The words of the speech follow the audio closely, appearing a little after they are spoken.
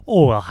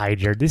Oh, well, hi,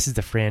 Jared. This is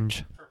the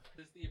Fringe.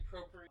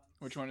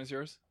 Which one is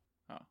yours?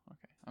 Oh,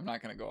 okay. I'm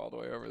not going to go all the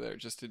way over there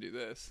just to do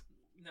this.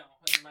 No,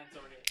 mine's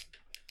already.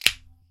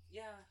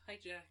 Yeah, hi,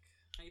 Jack.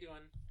 How you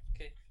doing?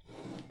 Okay,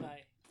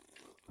 bye.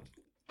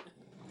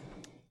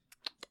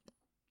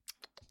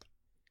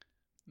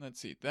 Let's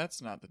see.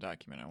 That's not the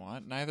document I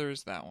want. Neither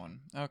is that one.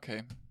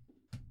 Okay.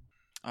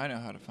 I know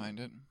how to find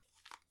it.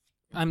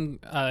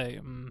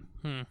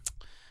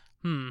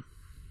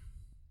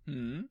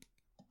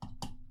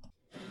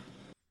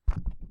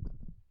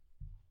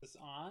 Is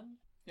on?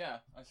 Yeah,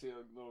 I see a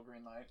little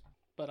green light.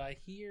 But I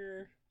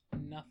hear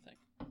nothing.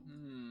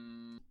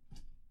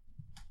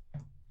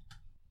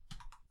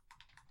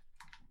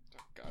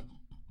 Oh, God.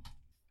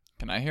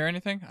 Can I hear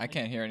anything? I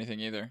can't hear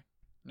anything either.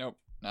 Nope,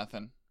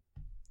 nothing.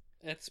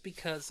 That's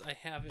because I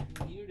have it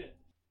muted.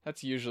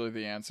 That's usually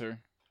the answer.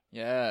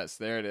 Yes,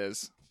 there it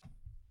is.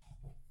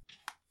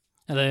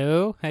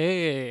 Hello?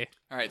 Hey.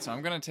 All right, so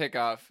I'm going to take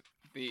off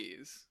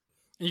these.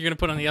 You're going to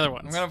put on the other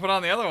ones. I'm going to put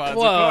on the other ones,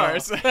 Whoa, of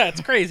course.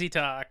 That's crazy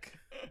talk.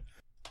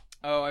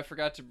 Oh, I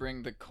forgot to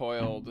bring the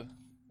coiled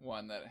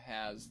one that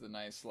has the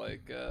nice,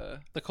 like...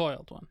 The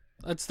coiled one.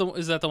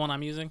 Is that the one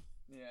I'm using?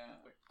 Yeah.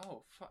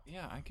 Oh, fuck.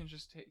 Yeah, I can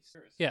just taste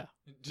it. Yeah,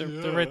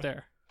 they're right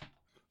there.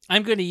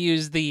 I'm going to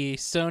use the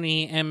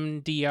Sony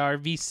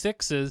MDR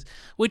V6s,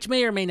 which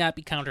may or may not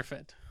be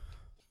counterfeit.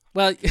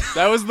 Well,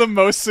 that was the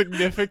most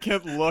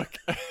significant look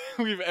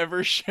we've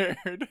ever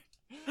shared.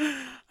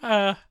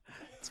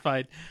 It's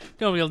fine.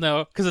 Nobody will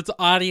know because it's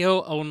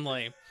audio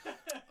only.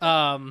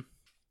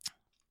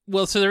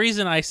 Well, so the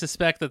reason I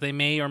suspect that they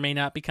may or may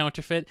not be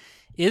counterfeit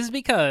is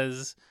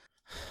because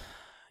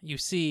you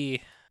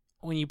see,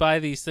 when you buy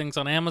these things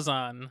on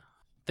Amazon,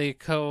 they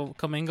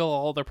commingle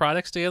all their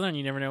products together, and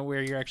you never know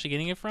where you're actually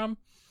getting it from.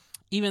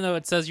 Even though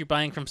it says you're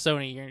buying from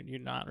Sony, you're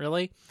not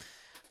really.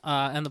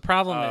 And the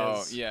problem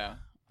is,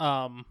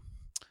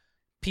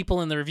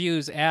 people in the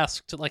reviews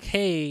asked, like,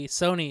 "Hey,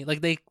 Sony,"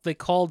 like they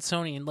called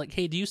Sony and like,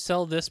 "Hey, do you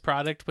sell this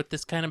product with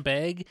this kind of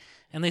bag?"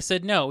 And they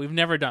said, "No, we've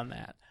never done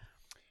that."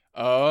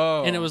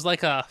 Oh. And it was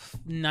like a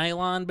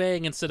nylon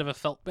bag instead of a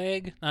felt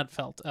bag, not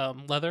felt,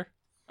 leather.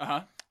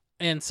 Uh-huh.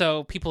 And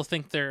so people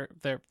think they're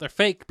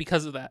fake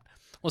because of that.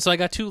 Well, so I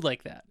got two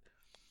like that.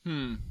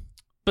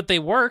 But they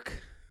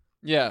work.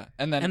 Yeah,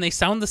 and they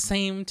sound the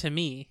same to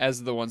me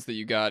as the ones that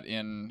you got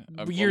in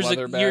a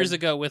leather bag? Years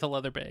ago with a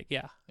leather bag,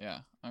 yeah. Yeah,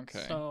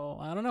 okay. So,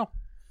 I don't know.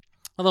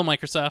 Hello,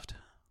 Microsoft.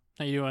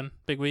 How you doing?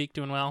 Big week,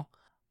 doing well?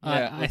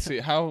 Yeah, let's see.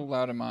 How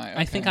loud am I?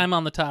 Okay. I think I'm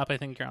on the top. I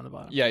think you're on the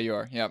bottom. Yeah, you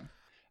are. Yep.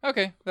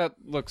 Okay, that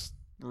looks...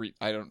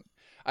 I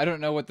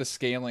don't know what the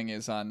scaling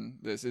is on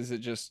this. Is it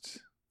just...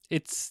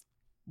 It's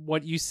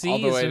what you see. All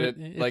the way to,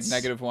 like,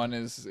 -1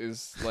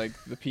 is like,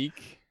 the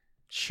peak?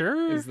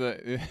 Sure. Is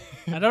the...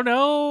 I don't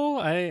know.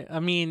 I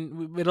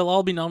mean, it'll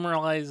all be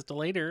normalized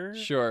later.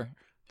 Sure.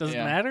 Does it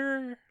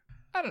matter?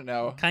 I don't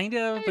know. Kind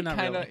of, but not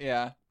really.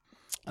 Yeah.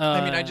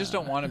 I mean, I just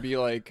don't want to be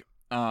like...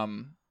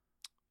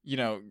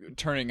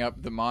 turning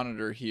up the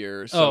monitor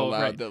here so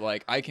loud that,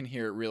 like, I can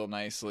hear it real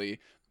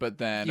nicely, but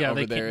then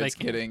over there it's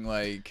getting,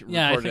 like,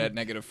 recorded at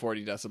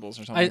 -40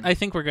 decibels or something. I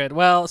think we're good.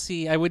 Well,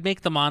 see, I would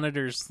make the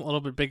monitors a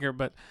little bit bigger,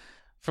 but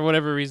for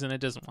whatever reason, it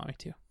doesn't want me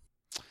to.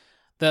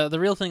 The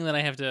real thing that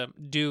I have to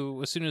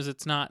do as soon as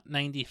it's not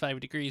 95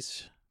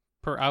 degrees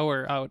per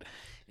hour out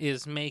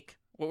is make...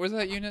 What was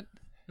that unit?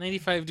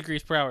 95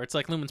 degrees per hour. It's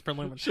like lumens per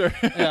lumen. Sure.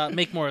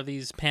 Make more of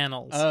these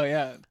panels. Oh,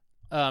 yeah.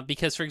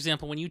 Because, for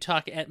example, when you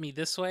talk at me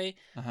this way,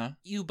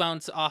 you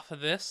bounce off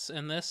of this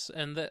and this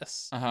and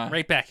this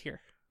right back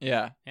here.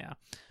 Yeah. Yeah.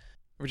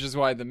 Which is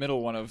why the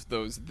middle one of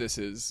those this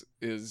is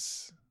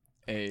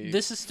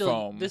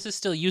foam. This is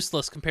still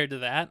useless compared to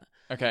that.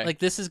 Okay. Like,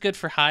 this is good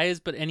for highs,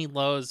 but any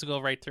lows go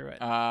right through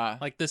it.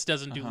 Like, this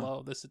doesn't do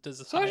low. This does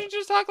a So high. I should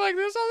just talk like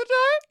this all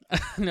the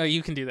time? No,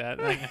 you can do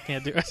that. I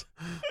can't do it.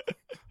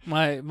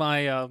 My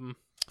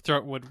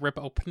throat would rip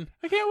open.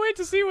 I can't wait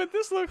to see what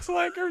this looks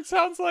like or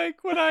sounds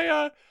like when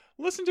I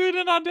listen to it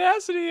in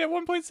Audacity at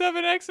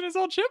 1.7x and it's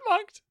all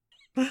chipmunked.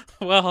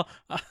 Well,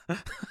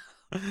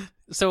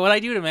 so what I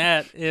do to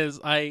Matt is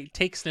I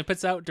take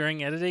snippets out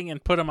during editing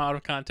and put them out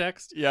of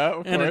context. Yeah, of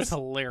course. And it's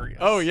hilarious.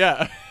 Oh,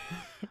 yeah.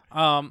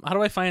 How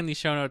do I find these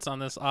show notes on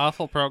this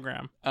awful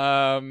program?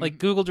 Like,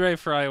 Google Drive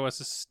for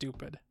iOS is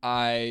stupid.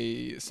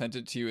 I sent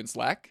it to you in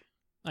Slack.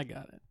 I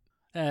got it.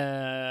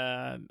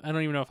 I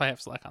don't even know if I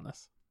have Slack on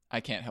this. I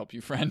can't help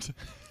you, friend.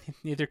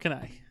 Neither can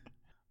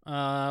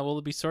I. Will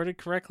it be sorted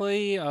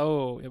correctly?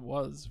 Oh, it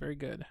was. Very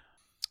good.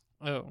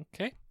 Oh,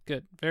 okay.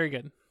 Good. Very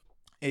good.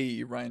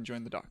 Hey, Ryan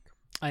joined the doc.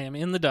 I am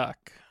in the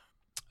doc.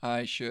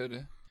 I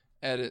should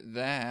edit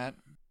that.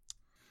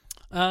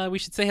 We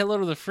should say hello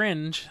to the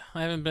Fringe.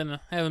 I haven't been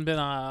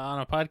on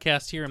a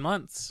podcast here in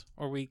months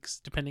or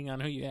weeks, depending on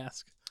who you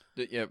ask.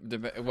 Yeah,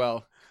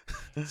 well,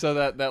 so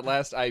that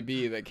last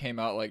IB that came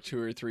out like 2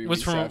 or 3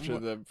 weeks after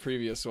the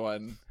previous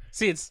one.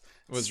 See, it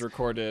was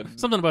recorded.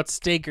 Something about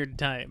staggered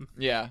time.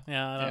 Yeah.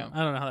 Yeah, I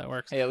don't know how that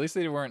works. Hey, at least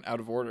they weren't out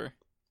of order.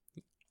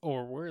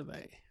 Or were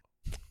they?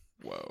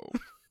 Whoa.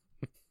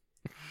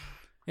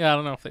 Yeah, I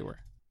don't know if they were.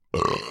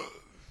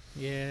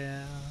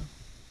 Yeah.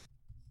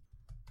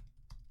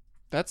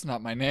 That's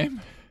not my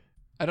name.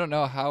 I don't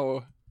know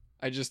how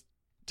I just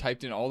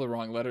typed in all the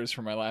wrong letters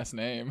for my last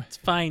name. It's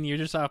fine. You're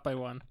just off by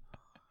one.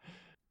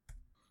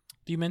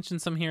 Do you mention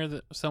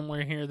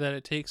somewhere here that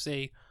it takes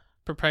a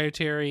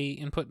proprietary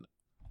input?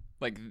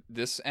 Like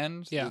this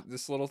end? Yeah.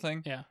 This little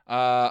thing? Yeah.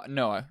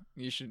 No.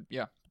 You should,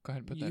 yeah. Go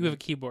ahead and put that in. You have a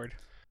keyboard.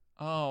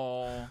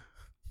 Oh.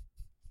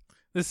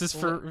 This is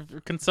for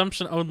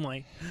consumption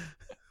only.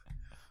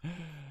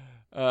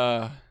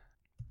 What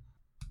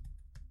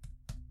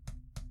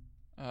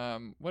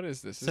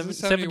is this? Is this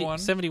 71?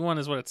 71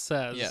 is what it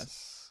says.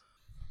 Yes.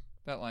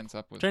 That lines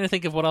up with... I'm trying to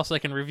think of what else I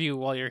can review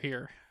while you're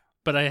here,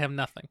 but I have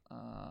nothing.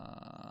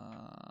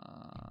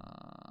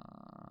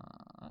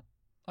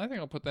 I think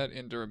I'll put that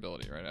in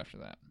durability right after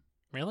that.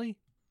 Really?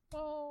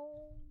 Oh.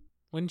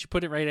 Wouldn't you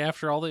put it right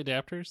after all the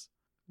adapters?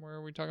 Where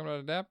are we talking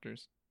about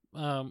adapters?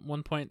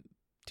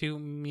 1.2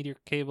 meter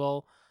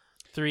cable,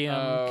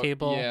 3M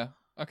cable. Yeah.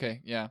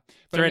 Okay, yeah.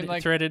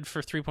 But threaded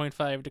for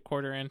 3.5 to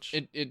quarter inch.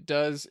 It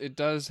does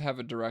have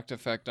a direct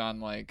effect on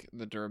like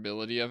the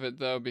durability of it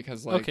though,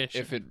 because like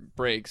if it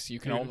breaks, you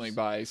can only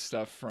buy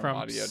stuff from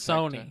Audio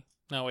Sony.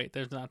 No, wait,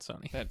 there's not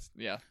Sony. That's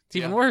It's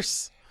even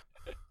worse.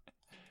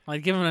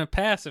 I'd give them a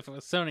pass if it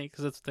was Sony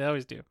because that's what they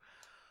always do.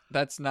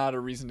 That's not a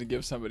reason to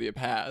give somebody a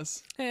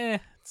pass.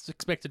 It's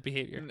expected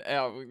behavior.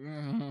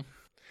 Mm-hmm.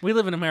 We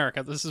live in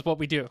America. This is what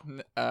we do.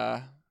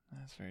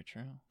 That's very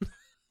true.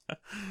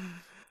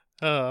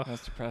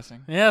 That's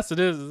depressing. Yes, it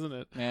is, isn't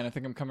it? Man, I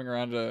think I'm coming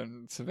around to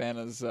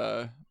Savannah's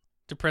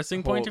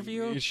depressing point of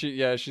view.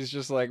 She's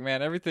just like,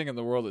 man, everything in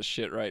the world is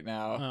shit right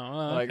now. Oh,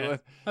 well, okay.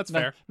 That's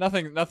fair.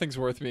 Nothing's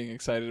worth being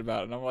excited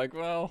about. And I'm like,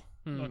 well,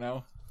 I don't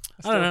know.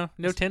 I don't know.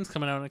 No 10's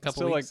coming out in a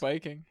couple weeks. Still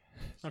like biking.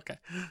 Okay.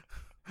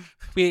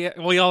 We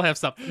all have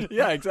something.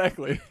 Yeah,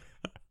 exactly.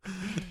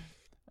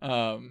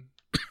 And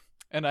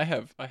I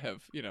have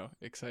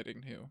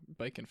exciting new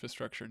bike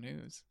infrastructure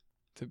news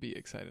to be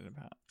excited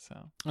about.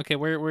 So okay,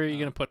 where are you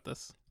gonna put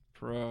this?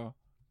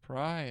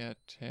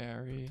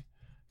 Proprietary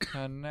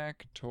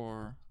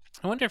connector.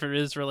 I wonder if it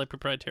is really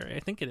proprietary. I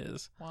think it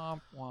is.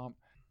 Womp womp.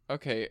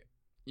 Okay,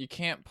 you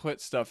can't put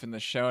stuff in the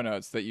show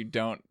notes that you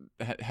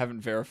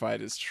haven't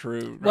verified is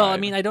true. Well, right? I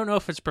mean, I don't know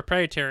if it's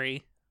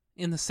proprietary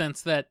in the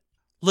sense that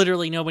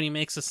literally nobody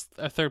makes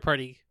a third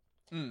party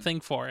thing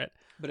for it.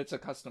 But it's a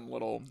custom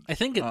little. I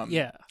think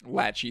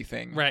latchy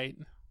thing, right?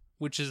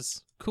 Which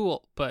is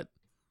cool, but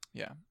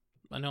yeah,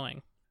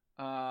 annoying.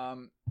 How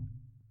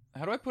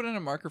do I put in a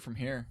marker from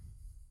here?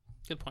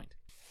 Good point.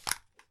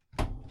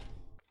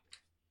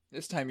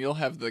 This time you'll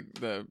have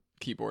the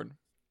keyboard.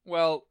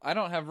 Well, I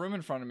don't have room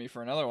in front of me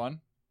for another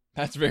one.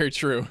 That's very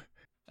true.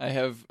 I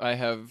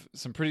have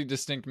some pretty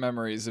distinct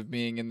memories of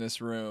being in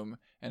this room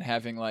and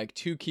having like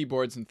 2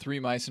 keyboards and 3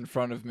 mice in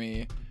front of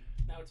me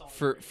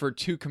for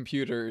 2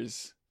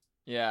 computers.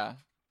 Yeah,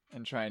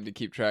 and trying to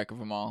keep track of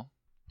them all.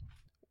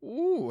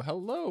 Ooh,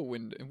 hello.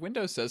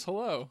 Windows says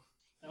hello.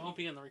 That won't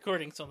be in the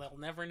recording, so they'll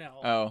never know.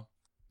 Oh,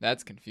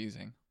 that's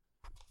confusing.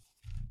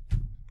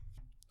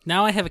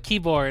 Now I have a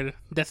keyboard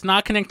that's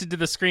not connected to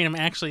the screen I'm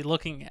actually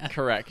looking at.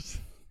 Correct.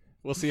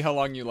 We'll see how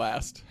long you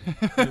last.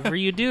 Whatever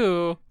you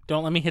do,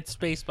 don't let me hit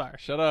spacebar.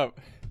 Shut up.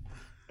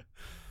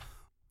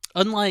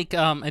 Unlike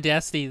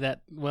Audacity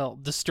that will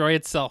destroy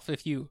itself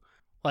if you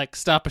like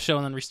stop a show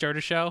and then restart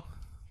a show.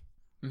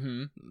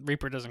 Mm-hmm.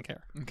 Reaper doesn't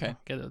care. Okay.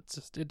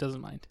 It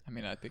doesn't mind. I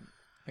mean, I think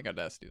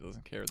Audacity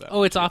doesn't care that.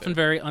 Oh, it's often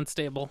very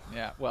unstable.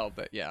 Yeah. Well,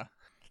 but yeah,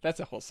 that's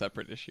a whole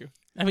separate issue.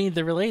 I mean,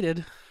 they're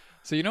related.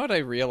 So you know what I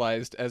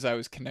realized as I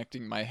was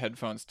connecting my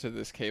headphones to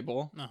this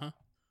cable? Uh-huh.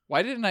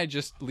 Why didn't I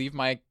just leave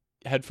my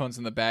headphones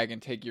in the bag and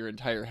take your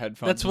entire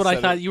headphones? That's what I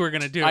thought you were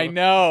gonna do. I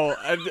know.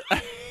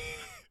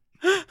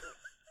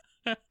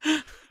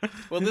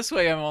 Well, this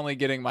way I'm only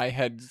getting my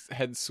head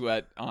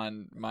sweat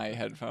on my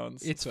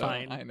headphones. It's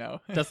fine. I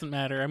know. Doesn't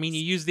matter. I mean,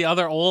 you used the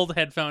other old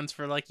headphones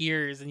for like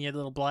years, and you had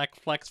little black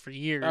flecks for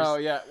years. Oh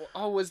yeah.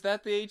 Oh, was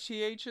that the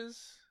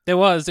HEHs? It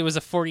was a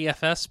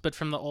 40FS, but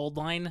from the old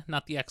line,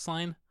 not the X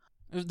line.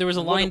 There was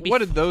a line. What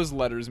did those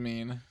letters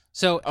mean?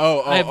 So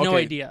I have no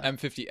idea.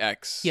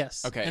 M50X.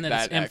 Yes. Okay. And then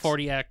it's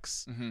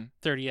M40X,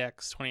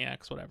 30X,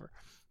 20X, whatever.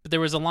 But there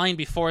was a line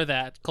before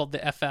that called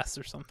the FS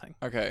or something.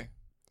 Okay.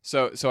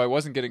 So I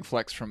wasn't getting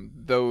flex from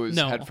those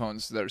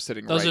headphones that are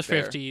sitting those right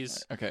there. Those are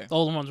 50s. Okay. The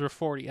old ones were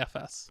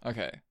 40FS.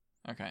 Okay.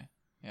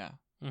 Yeah.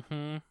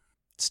 Mm-hmm.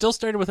 Still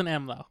started with an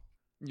M, though.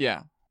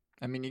 Yeah.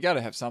 I mean, you got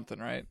to have something,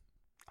 right?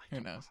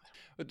 Who knows?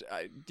 But,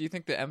 do you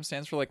think the M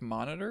stands for, like,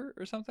 monitor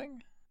or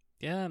something?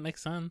 Yeah, it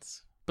makes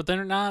sense. But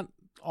they're not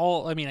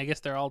all... I mean, I guess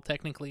they're all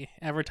technically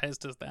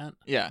advertised as that.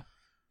 Yeah.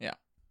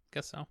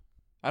 Guess so.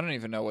 I don't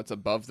even know what's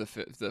above the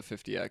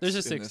 50X. There's a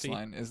in 60. This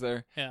line. Is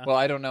there? Yeah. Well,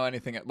 I don't know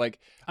anything. Like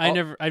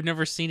I've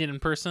never seen it in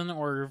person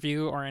or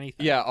review or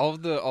anything. Yeah, all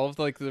of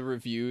like the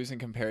reviews and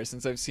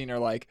comparisons I've seen are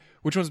like,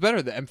 which one's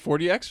better, the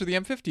M40X or the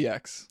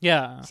M50X?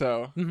 Yeah.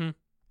 So. Mm-hmm.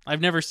 I've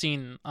never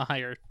seen a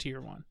higher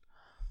tier one.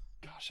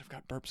 Gosh, I've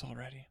got burps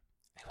already.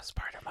 It was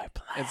part of my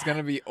plan. It's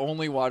gonna be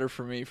only water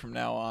for me from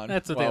now on.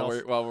 That's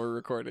what while we're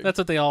recording. That's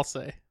what they all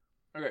say.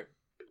 Okay.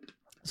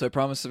 So I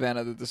promised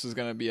Savannah that this was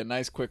going to be a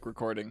nice, quick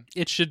recording.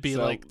 It should be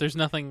So- like there's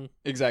nothing.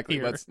 Exactly.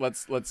 Here.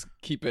 Let's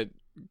keep it.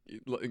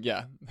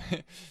 Yeah.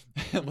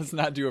 Let's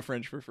not do a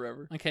Fringe for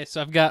forever. Okay,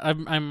 so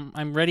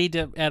I'm ready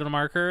to add a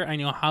marker. I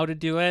know how to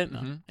do it.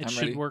 Mhm, It I'm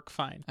should ready. work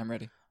fine. I'm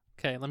ready.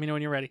 Okay, let me know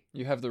when you're ready.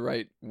 You have the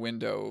right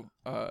window.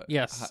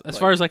 Yes, as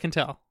far as I can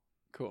tell.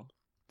 Cool.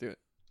 Do it.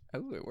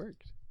 Oh, it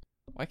worked.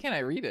 Why can't I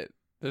read it?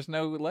 There's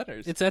no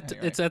letters. It's at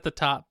Anyway. it's at the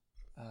top.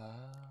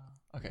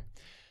 Okay.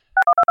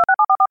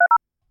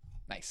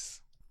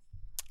 Nice.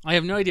 I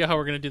have no idea how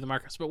we're gonna do the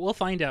markers, but we'll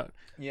find out.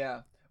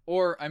 Yeah.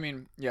 Or I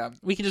mean, yeah,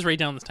 We can just write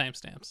down the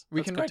timestamps. we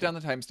That's can good write too. down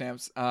the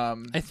timestamps.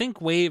 I think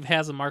Wave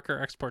has a marker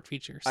export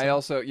feature. So. I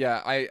also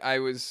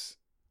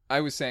I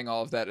was saying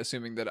all of that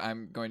assuming that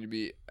I'm going to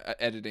be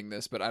editing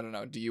this, but I don't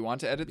know. Do you want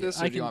to edit this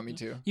or do you want me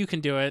to? You can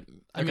do it.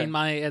 I Okay. mean,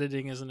 my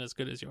editing isn't as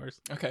good as yours.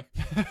 Okay.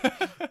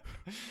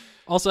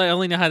 Also, I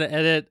only know how to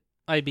edit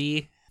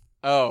IB.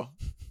 Oh.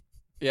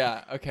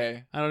 Yeah,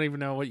 okay. I don't even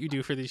know what you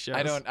do for these shows.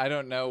 I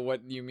don't know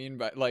what you mean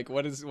by like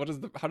how does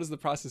the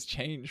process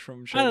change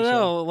from show I don't to show?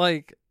 know.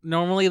 Like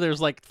normally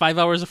there's like 5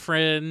 hours of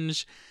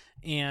Fringe,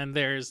 and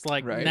there's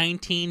like Right.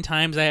 19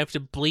 times I have to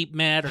bleep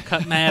Matt or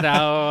cut Matt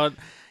out,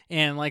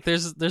 and like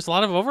there's a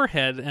lot of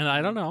overhead, and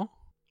I don't know.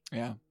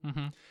 Yeah.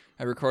 Hmm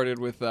I recorded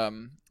with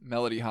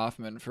Melody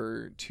Hoffman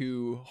for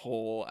 2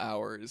 whole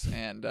hours,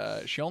 and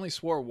she only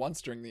swore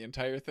once during the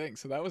entire thing,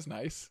 so that was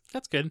nice.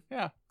 That's good.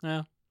 Yeah.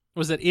 Yeah.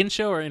 Was it in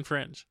show or in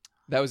Fringe?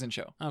 That was in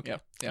show. Okay.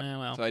 Yep. Yep.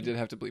 Well, So I did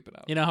have to bleep it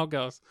out. you know how it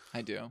goes.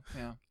 I do.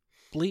 Yeah.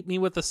 Bleep me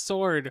with a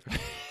sword.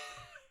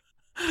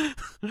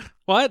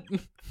 What?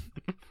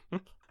 Oh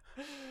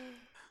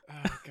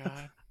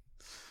God.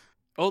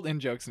 Old in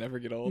jokes never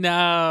get old.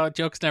 No,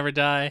 jokes never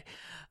die.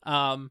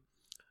 My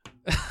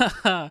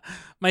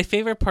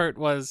favorite part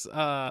was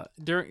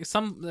during at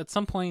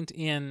some point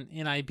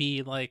in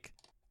IB, like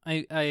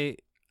I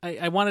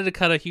wanted to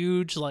cut a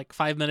huge like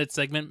 5-minute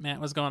segment. Matt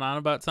was going on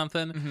about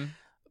something, Mhm.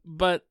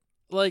 but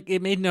like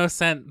it made no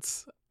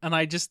sense, and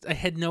I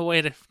had no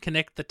way to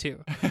connect the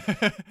two.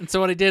 And so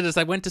what I did is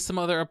I went to some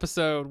other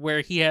episode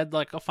where he had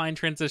like a fine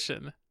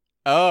transition.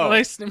 Oh. And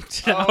I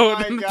snipped it Oh out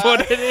my and God.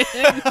 put it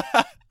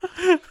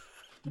in.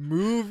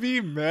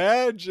 Movie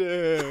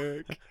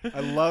magic. I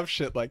love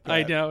shit like that.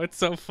 I know, it's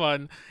so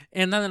fun.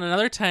 And then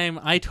another time,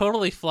 I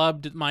totally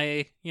flubbed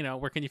my,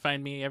 where can you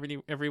find me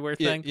everywhere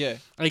Yeah, thing. yeah.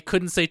 I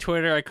couldn't say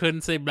Twitter. I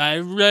couldn't say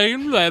blah, blah,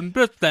 blah,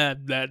 blah, blah,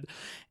 blah.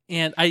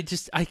 And I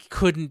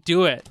couldn't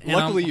do it. And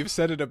Luckily, you've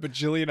said it a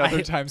bajillion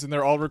other times, and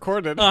they're all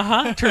recorded.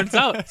 turns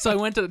out. So I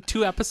went to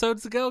 2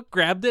 episodes ago,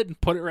 grabbed it, and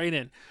put it right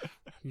in.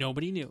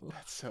 Nobody knew.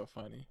 That's so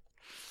funny.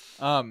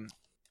 I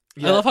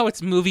love how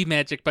it's movie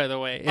magic, by the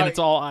way, and it's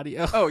all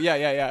audio. Oh yeah.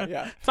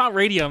 It's not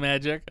radio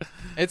magic.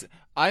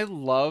 I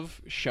love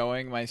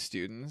showing my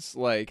students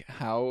like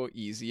how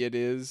easy it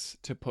is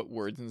to put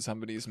words in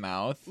somebody's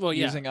mouth Well,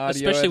 yeah, using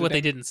audio, especially what they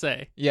editing. didn't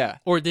say, Yeah.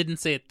 or didn't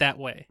say it that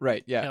way.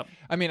 Right. Yeah. Yep.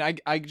 I mean,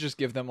 I just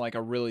give them like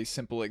a really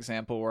simple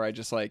example where I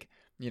just like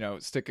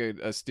stick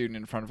a student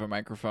in front of a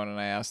microphone and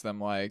I ask them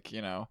like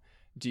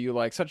do you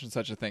like such and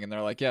such a thing, and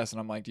they're like yes, and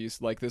I'm like do you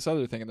like this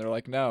other thing, and they're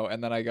like no,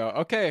 and then I go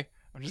okay,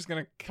 I'm just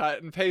gonna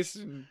cut and paste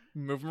and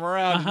move them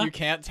around, and you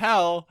can't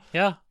tell.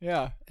 Yeah.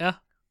 Yeah.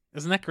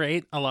 Isn't that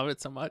great? I love it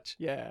so much.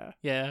 Yeah.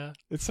 Yeah.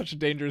 It's such a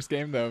dangerous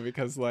game though,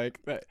 because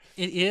like that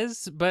It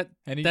is, but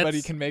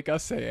anybody can make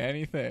us say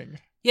anything.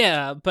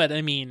 yeah, but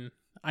I mean,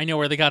 I know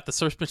where they got the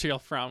source material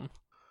from.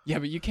 Yeah,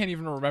 but you can't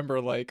even remember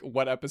like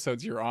what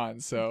episodes you're on,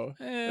 so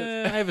I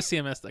have a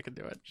CMS that can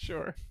do it.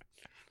 sure.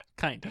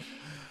 Kind of.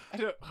 I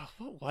don't.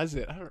 What was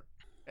it?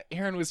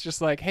 Aaron was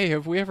just like, "Hey,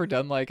 have we ever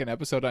done like an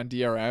episode on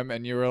DRM?"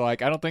 And you were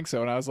like, "I don't think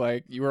so." And I was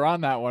like, "You were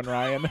on that one,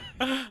 Ryan."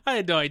 I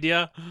had no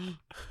idea.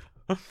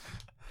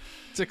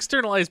 It's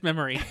externalized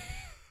memory.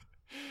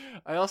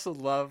 I also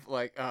love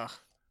like, I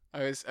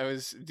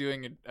was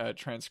doing a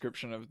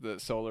transcription of the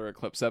solar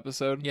eclipse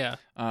episode. Yeah.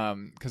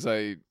 Because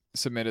I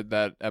submitted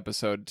that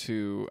episode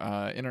to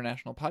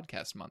International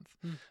Podcast Month.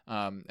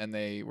 And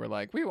they were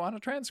like, we want a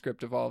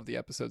transcript of all of the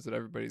episodes that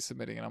everybody's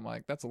submitting. And I'm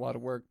like, that's a lot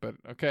of work, but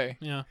okay.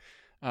 Yeah.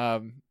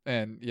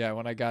 And yeah,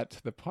 when I got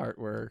to the part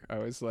where I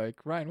was like,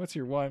 Ryan, what's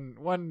your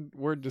one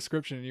word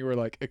description? And you were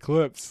like,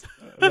 eclipse.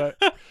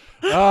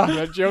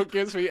 That joke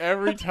gets me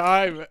every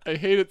time. I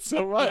hate it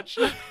so much.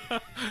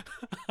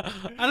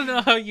 I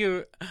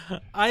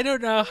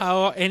don't know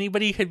how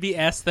anybody could be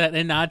asked that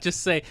and not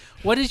just say,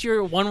 what is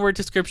your one word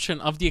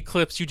description of the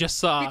eclipse you just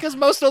saw? Because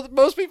most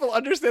people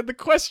understand the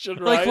question,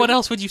 right? Like, what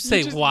else would you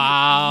say?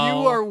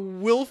 Wow. You are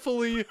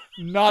willfully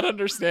not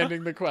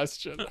understanding the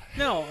question.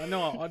 No.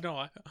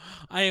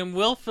 I am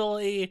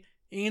willfully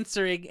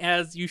answering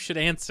as you should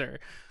answer.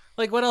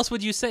 Like, what else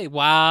would you say?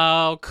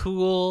 Wow,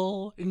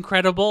 cool,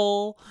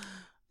 incredible.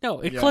 No,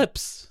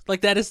 eclipse. Yeah.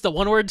 Like, that is the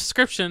one-word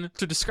description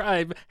to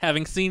describe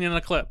having seen an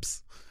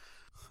eclipse.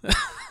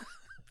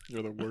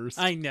 You're the worst.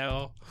 I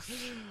know.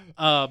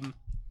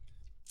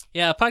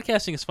 Yeah,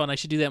 podcasting is fun. I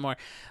should do that more.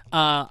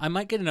 I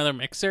might get another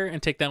mixer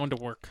and take that one to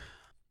work.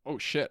 Oh,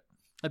 shit.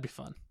 That'd be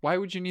fun. Why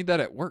would you need that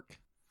at work?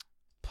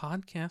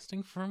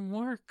 podcasting from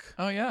work.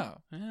 Oh yeah,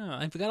 Yeah,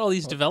 I've got all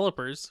these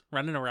developers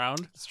running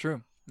around. it's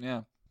true.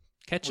 Yeah,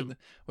 Catch them.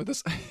 with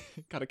this,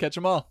 gotta catch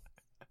them all.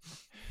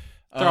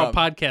 Throw a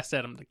podcast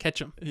at them to catch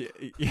them. Yeah,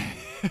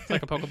 It's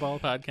like a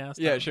Pokeball podcast.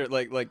 yeah, sure.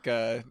 Like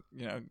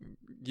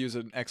use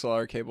an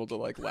XLR cable to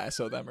like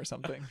lasso them or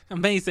something.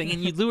 Amazing.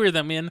 And you lure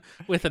them in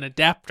with an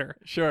adapter.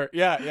 Sure.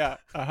 Yeah.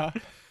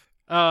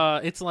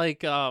 It's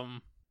like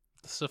the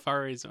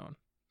Safari Zone.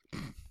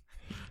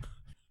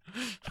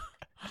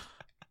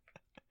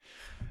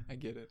 I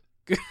get it.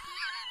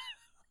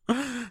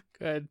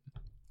 Good.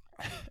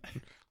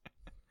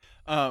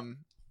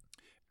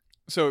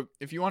 So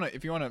if you wanna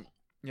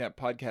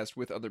podcast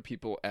with other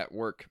people at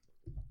work,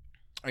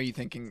 are you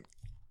thinking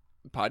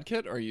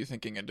Podkit or are you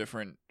thinking a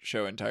different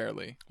show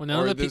entirely? Well,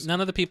 none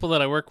of the people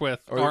that I work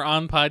with are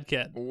on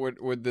Podkit.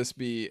 Would this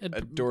be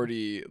a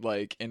Doherty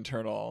like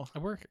internal? I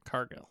work at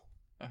Cargill.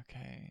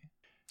 Okay.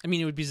 I mean,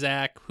 it would be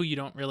Zach, who you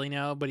don't really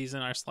know, but he's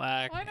in our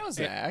Slack. I know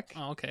Zach.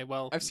 Oh, okay,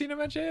 well, I've seen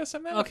him at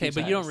JSMN. okay,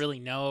 but you don't really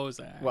know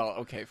Zach. Well,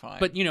 okay, fine.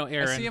 But you know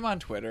Aaron. I see him on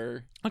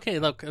Twitter. Okay,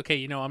 look,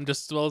 you know I'm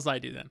just as well as I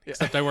do then,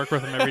 except I work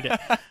with him every day.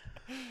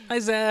 Hi,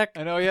 Zach.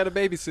 I know he had a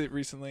babysit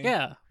recently.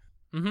 Yeah.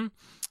 Mm-hmm.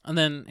 And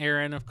then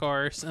Aaron, of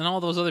course, and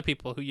all those other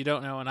people who you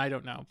don't know and I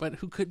don't know, but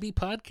who could be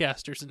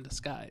podcasters in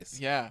disguise.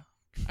 Yeah.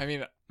 I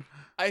mean,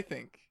 I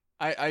think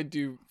I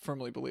do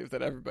firmly believe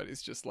that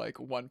everybody's just like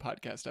one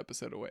podcast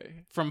episode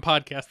away From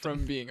podcasting.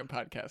 from being a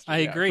podcaster. I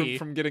agree.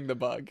 From getting the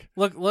bug.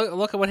 Look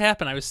at what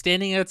happened. I was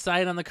standing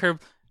outside on the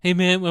curb. Hey,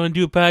 man, want to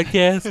do a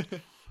podcast?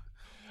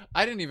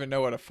 I didn't even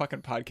know what a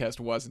fucking podcast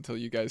was until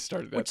you guys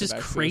started. Which is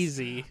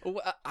crazy.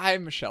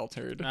 I'm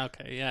sheltered.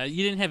 Okay, yeah.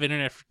 You didn't have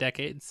internet for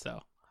decades, so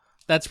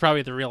that's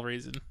probably the real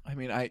reason. I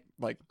mean, I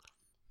like...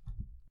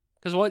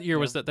 Because what year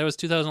was that? That was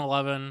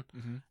 2011,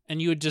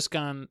 and you had just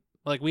gone...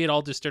 Like, we had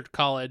all just started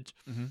college,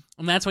 and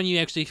that's when you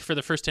actually, for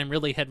the first time,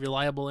 really had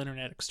reliable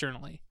internet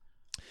externally.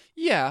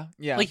 Yeah.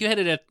 Like, you had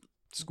it at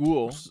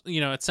school,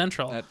 at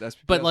Central, that's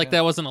but like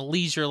that wasn't a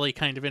leisurely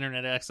kind of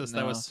internet access. No.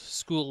 That was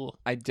school.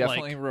 I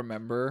definitely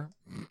remember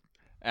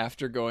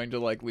after going to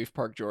like Leaf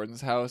Park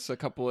Jordan's house a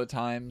couple of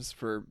times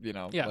for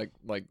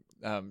like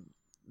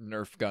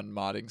Nerf gun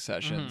modding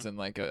sessions, and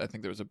like I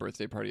think there was a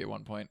birthday party at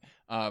one point.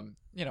 I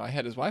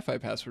had his Wi-Fi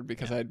password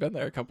because I had been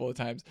there a couple of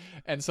times,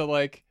 and so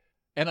like.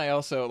 And I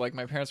also, like,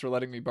 my parents were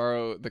letting me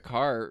borrow the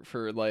car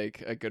for,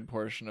 like, a good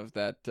portion of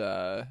that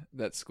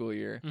school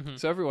year.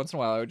 So every once in a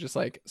while, I would just,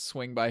 like,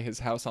 swing by his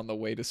house on the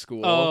way to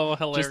school. Oh,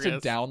 hilarious.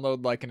 Just to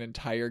download, like, an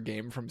entire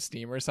game from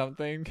Steam or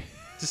something.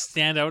 Just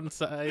stand out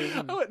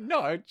inside?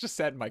 No, I just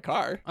sat in my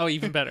car. Oh,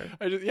 even better.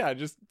 I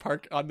just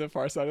park on the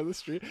far side of the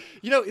street.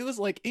 It was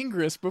like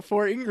Ingress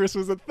before Ingress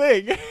was a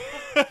thing.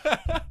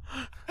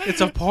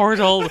 It's a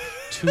portal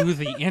to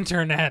the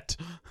internet.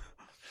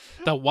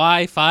 The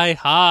Wi-Fi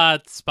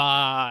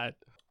hotspot.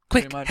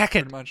 Quick, hack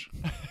it. Pretty much.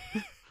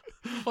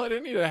 Well, I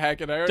didn't need to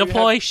hack it.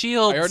 Deploy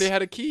shields. I already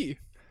had a key.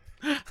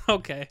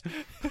 Okay.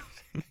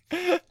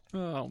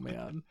 Oh,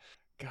 man.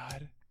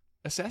 God.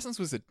 Assassins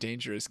was a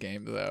dangerous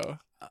game, though.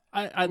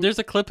 There's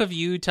a clip of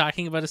you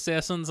talking about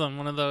Assassins on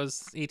one of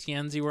those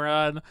ATNs you were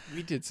on.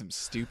 We did some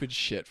stupid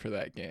shit for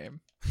that game.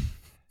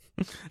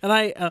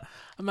 And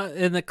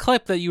in the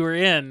clip that you were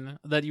in,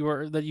 that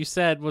you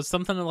said was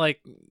something like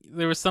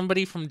there was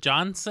somebody from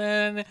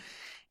Johnson,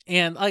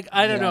 and like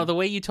I don't know, the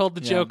way you told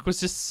the joke was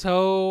just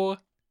so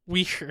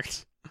weird.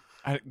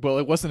 Well,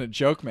 it wasn't a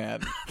joke,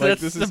 man. Like,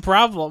 that's the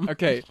problem.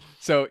 Okay,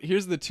 so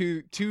here's the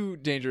two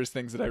dangerous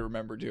things that I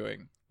remember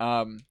doing.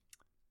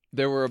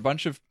 There were a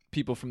bunch of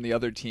people from the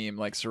other team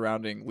like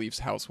surrounding Leaf's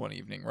house one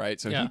evening, right?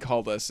 So he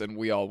called us, and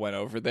we all went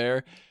over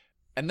there,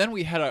 and then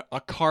we had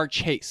a car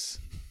chase.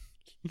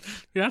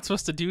 You're not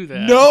supposed to do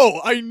that. No,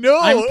 I know.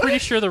 I'm pretty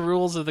sure the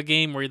rules of the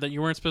game were that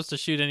you weren't supposed to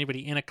shoot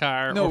anybody in a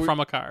car or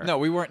from a car. No,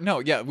 we weren't. No,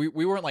 yeah, we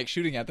weren't like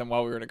shooting at them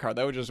while we were in a car.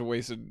 That was just a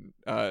wasted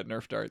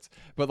Nerf darts.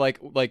 But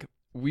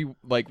we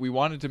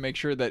wanted to make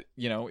sure that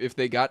if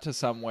they got to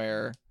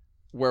somewhere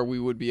where we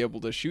would be able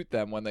to shoot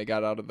them when they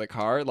got out of the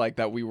car, like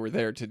that we were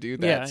there to do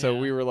that. Yeah, so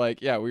we were like,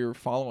 we were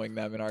following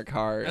them in our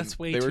car. That's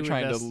way they were too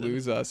trying invested. to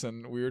lose us,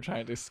 and we were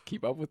trying to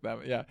keep up with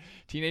them. Yeah,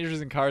 teenagers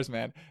in cars,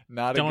 man,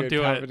 not Don't a do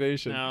good it.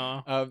 combination.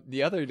 No.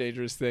 The other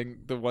dangerous thing,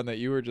 the one that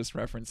you were just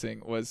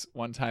referencing, was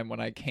one time when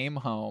I came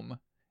home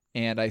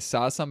and I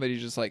saw somebody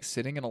just like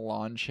sitting in a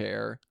lawn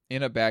chair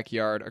in a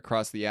backyard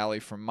across the alley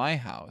from my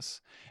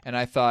house, and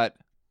I thought,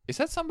 is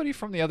that somebody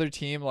from the other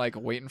team like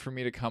waiting for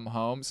me to come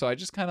home? So I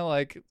just kind of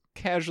like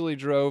casually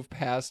drove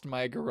past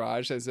my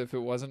garage as if it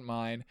wasn't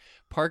mine,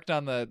 parked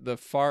on the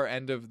far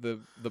end of the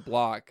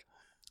block,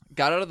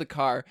 got out of the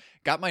car,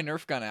 got my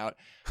Nerf gun out.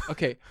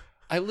 Okay,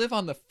 I live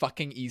on the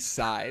fucking east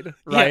side,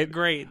 right? Yeah,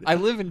 great. I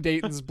live in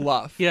Dayton's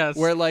Bluff. Yes.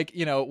 Where like,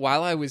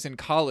 while I was in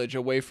college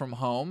away from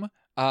home,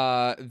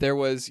 there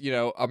was,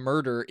 a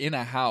murder in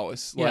a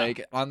house,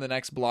 like on the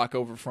next block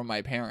over from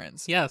my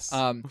parents. Yes.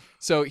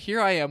 So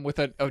here I am with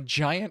a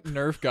giant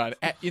Nerf gun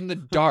in the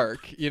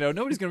dark.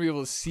 Nobody's gonna be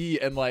able to see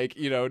and like,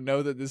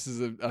 know that this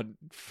is a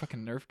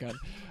fucking Nerf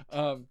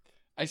gun.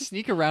 I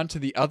sneak around to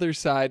the other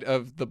side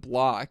of the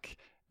block,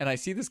 and I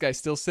see this guy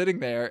still sitting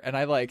there, and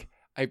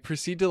I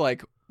proceed to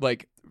like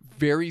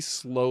very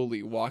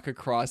slowly walk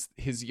across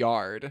his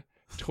yard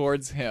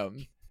towards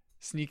him,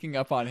 sneaking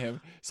up on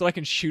him so I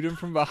can shoot him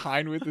from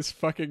behind with this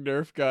fucking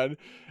Nerf gun.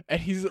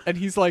 And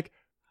he's like,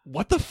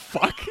 what the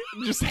fuck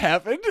just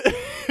happened?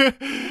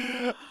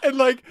 and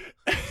like,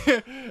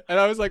 and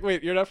I was like,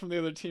 wait, you're not from the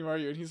other team, are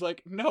you? And he's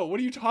like, no, what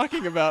are you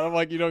talking about? I'm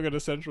like, you don't go to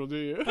Central, do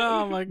you?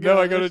 Oh my god.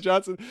 No, I go to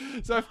Johnson.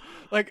 So I'm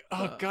like,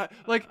 oh god,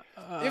 like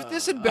if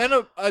this had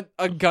been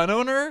a gun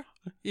owner,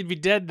 you'd be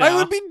dead now. I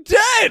would be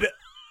dead.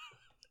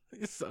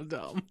 It's so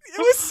dumb. It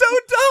was so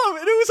dumb,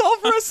 and it was all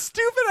for a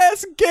stupid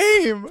ass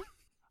game.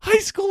 High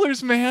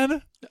schoolers,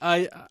 man.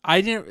 I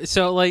didn't.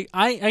 So like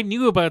I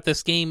knew about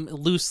this game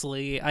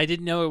loosely. I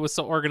didn't know it was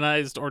so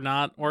organized or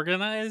not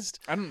organized.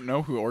 I don't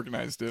know who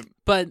organized it,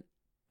 but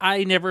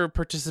I never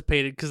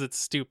participated because it's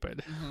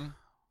stupid. Mm-hmm.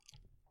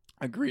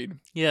 Agreed.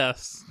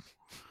 Yes.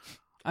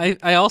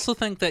 I also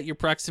think that your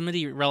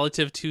proximity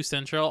relative to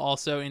Central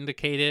also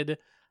indicated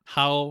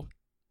how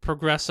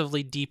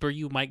progressively deeper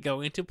you might go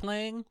into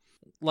playing.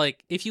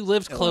 Like if you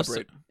lived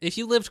closer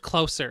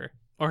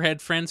or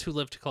had friends who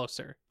lived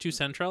closer to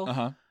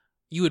Central,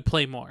 you would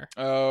play more.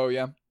 Oh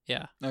yeah.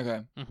 Yeah.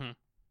 Okay. Mm-hmm.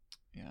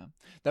 Yeah,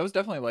 that was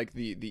definitely like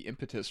the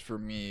impetus for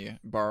me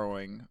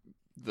borrowing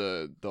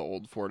the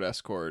old Ford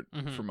Escort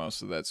for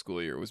most of that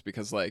school year, was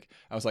because like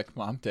I was like,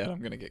 Mom, Dad,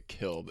 I'm gonna get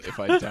killed if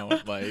I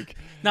don't like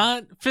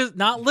not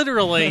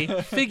literally,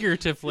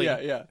 figuratively.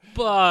 Yeah.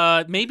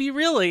 But maybe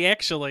really,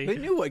 actually. They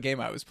knew what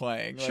game I was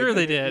playing. Sure, like,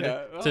 they did.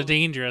 Yeah, It's a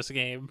dangerous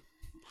game.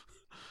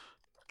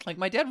 Like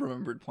my dad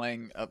remembered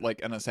playing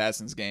like an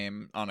Assassin's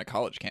game on a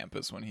college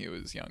campus when he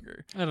was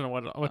younger. I don't know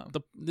what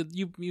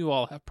you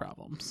all have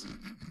problems.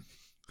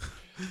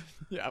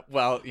 Yeah,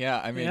 well, yeah.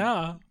 I mean,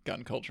 yeah.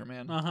 Gun culture,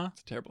 man.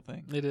 It's a terrible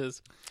thing. It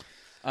is.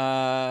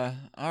 All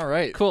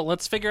right. Cool.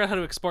 Let's figure out how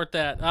to export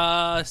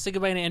that. Say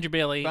goodbye to Andrew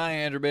Bailey. Bye,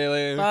 Andrew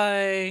Bailey.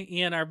 Bye,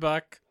 Ian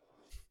Arbuck.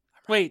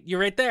 Wait, you're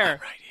right there. I'm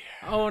right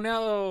here. Oh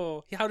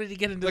no! How did he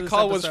get into the this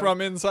call episode? was from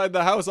inside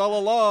the house all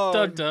along.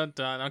 Dun dun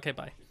dun. Okay,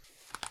 bye.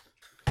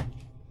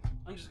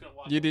 I'm just gonna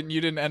watch. You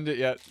didn't end it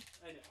yet.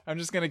 I know. I'm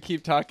just gonna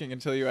keep talking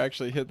until you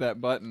actually hit that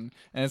button,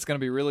 and it's gonna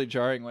be really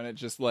jarring when it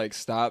just like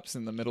stops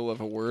in the middle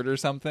of a word or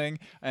something.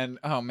 And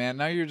oh man,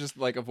 now you're just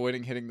like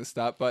avoiding hitting the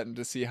stop button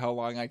to see how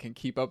long I can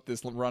keep up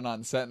this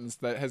run-on sentence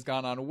that has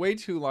gone on way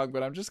too long.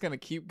 But I'm just gonna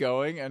keep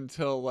going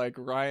until like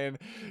Ryan,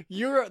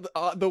 you're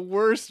the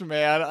worst,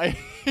 man.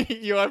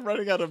 I'm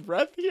running out of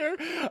breath here.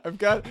 I've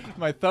got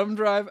my thumb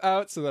drive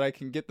out so that I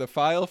can get the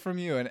file from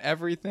you and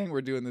everything.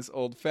 We're doing this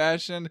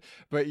old-fashioned,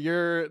 but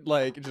you're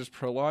like just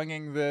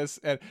prolonging this.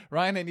 And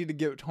Ryan, I need to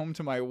get home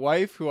to my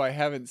wife, who I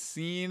haven't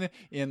seen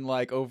in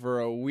like over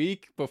a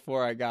week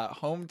before I got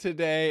home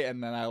today,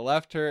 and then I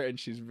left her and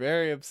she's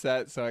very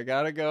upset, so I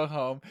gotta go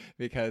home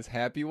because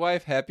happy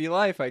wife, happy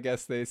life, I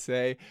guess they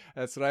say.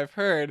 That's what I've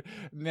heard.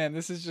 Man,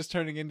 this is just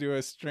turning into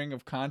a string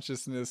of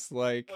consciousness like